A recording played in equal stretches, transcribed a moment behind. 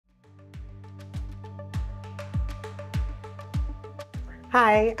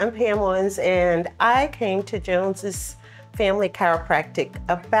Hi, I'm Pam Owens, and I came to Jones's Family Chiropractic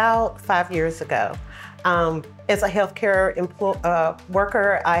about 5 years ago. As a healthcare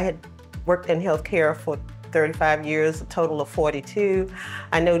worker, I had worked in healthcare for 35 years, a total of 42.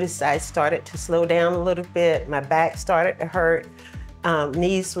 I noticed I started to slow down a little bit. My back started to hurt.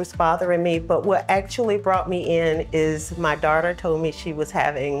 Knees was bothering me, but what actually brought me in is my daughter told me she was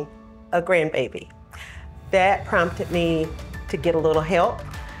having a grandbaby. That prompted me to get a little help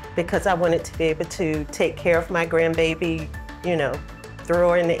because I wanted to be able to take care of my grandbaby, you know, throw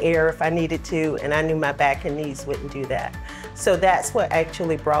her in the air if I needed to, and I knew my back and knees wouldn't do that. So that's what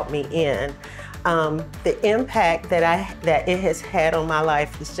actually brought me in. The impact that it has had on my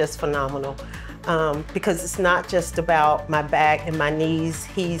life is just phenomenal. Because it's not just about my back and my knees.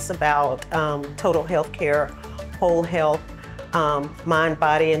 He's about total health care, whole health, mind,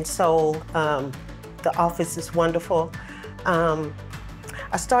 body, and soul. The office is wonderful.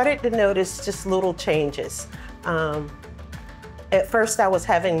 I started to notice just little changes. At first I was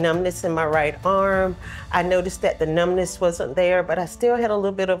having numbness in my right arm. I noticed that the numbness wasn't there, but I still had a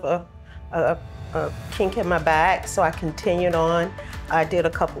little bit of a kink in my back, so I continued on. I did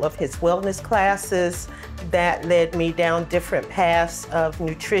a couple of his wellness classes that led me down different paths of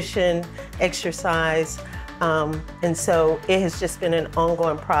nutrition, exercise, and so it has just been an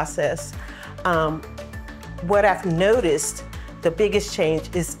ongoing process. What I've noticed, the biggest change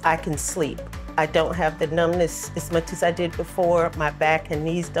is I can sleep. I don't have the numbness as much as I did before. My back and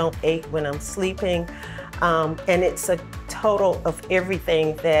knees don't ache when I'm sleeping. And it's a total of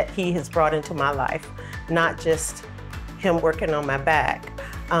everything that he has brought into my life, not just him working on my back.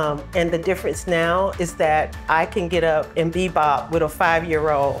 And the difference now is that I can get up and bebop with a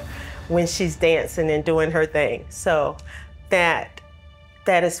 5-year-old when she's dancing and doing her thing. So that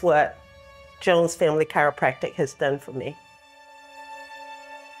is what Jones Family Chiropractic has done for me.